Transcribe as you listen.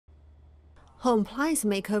Home appliance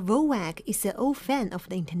maker Volkswagen is an old fan of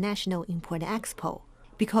the International Import Expo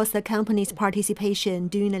because the company's participation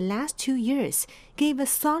during the last 2 years gave a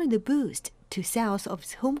solid boost to sales of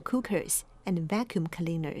its home cookers and vacuum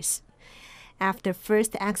cleaners. After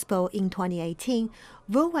first expo in 2018,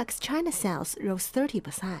 Volkswagen's China sales rose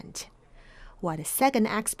 30%, while the second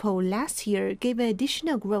expo last year gave an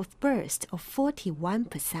additional growth burst of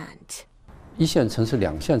 41%. Consumption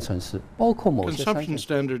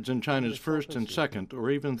standards in China's first and second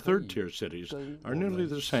or even third-tier cities are nearly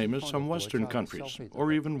the same as some Western countries,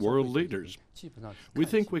 or even world leaders. We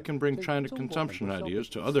think we can bring China consumption ideas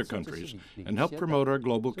to other countries and help promote our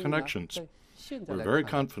global connections. We're very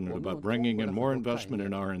confident about bringing in more investment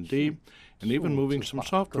in R&D and even moving some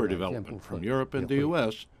software development from Europe and the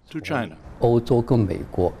U.S. to China.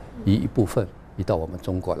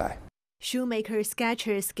 Shoemaker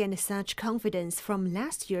Skechers gained such confidence from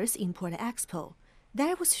last year's Import Expo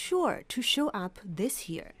that it was sure to show up this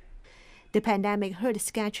year. The pandemic hurt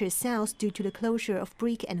Skechers' sales due to the closure of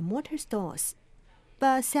brick-and-mortar stores,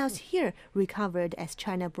 but sales here recovered as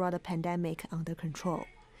China brought the pandemic under control.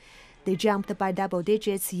 They jumped by double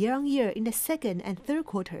digits year-on-year in the second and third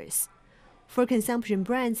quarters. For consumption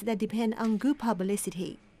brands that depend on good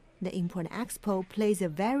publicity, the Import Expo plays a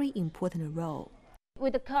very important role.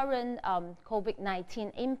 With the current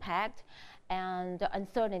COVID-19 impact and the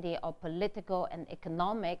uncertainty of political and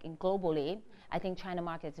economic and globally, I think China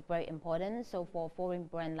market is very important. So for a foreign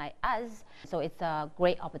brand like us, so it's a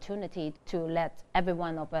great opportunity to let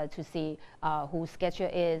everyone to see who Skechers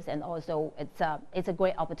is, and also it's a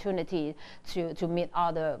great opportunity to meet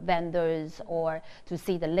other vendors or to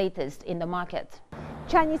see the latest in the market.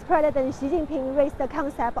 Chinese President Xi Jinping raised the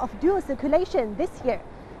concept of dual circulation this year.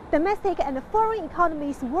 Domestic and foreign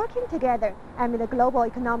economies working together amid the global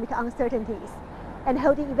economic uncertainties. And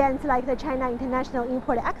holding events like the China International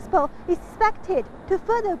Import Expo is expected to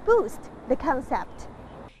further boost the concept.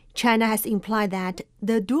 China has implied that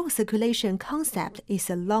the dual circulation concept is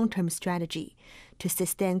a long-term strategy to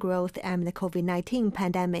sustain growth amid the COVID-19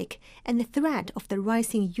 pandemic and the threat of the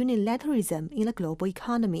rising unilateralism in the global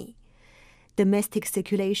economy. Domestic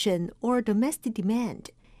circulation or domestic demand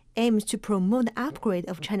aims to promote the upgrade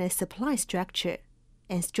of China's supply structure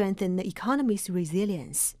and strengthen the economy's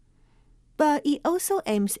resilience. But it also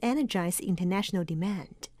aims to energize international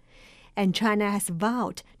demand. And China has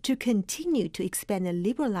vowed to continue to expand the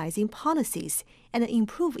liberalizing policies and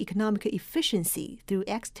improve economic efficiency through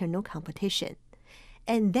external competition.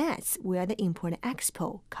 And that's where the Import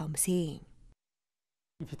Expo comes in.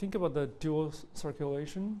 If you think about the dual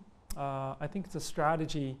circulation, I think it's a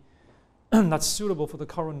strategy that's suitable for the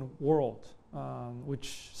current world,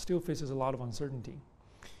 which still faces a lot of uncertainty.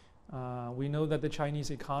 We know that the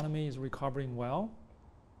Chinese economy is recovering well,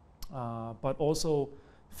 but also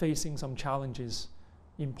facing some challenges,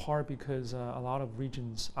 in part because a lot of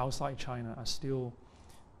regions outside China are still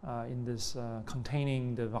in this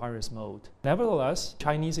containing the virus mode. Nevertheless,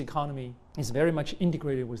 Chinese economy is very much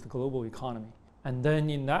integrated with the global economy. And then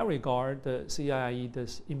in that regard, the CIIE,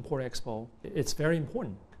 this Import Expo, it's very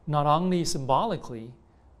important. Not only symbolically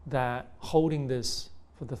that holding this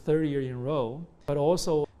for the third year in a row, but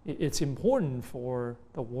also it's important for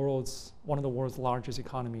one of the world's largest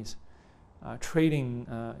economies, trading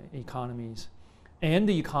economies, and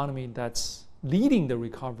the economy that's leading the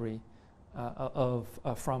recovery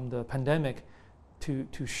from the pandemic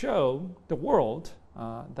to show the world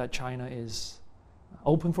that China is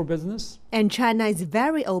open for business. And China is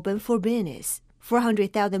very open for business.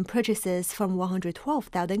 400,000 purchases from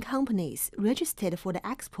 112,000 companies registered for the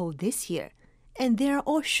expo this year, and they're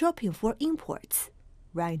all shopping for imports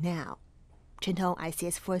right now. Chen Tong,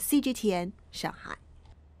 ICS for CGTN, Shanghai.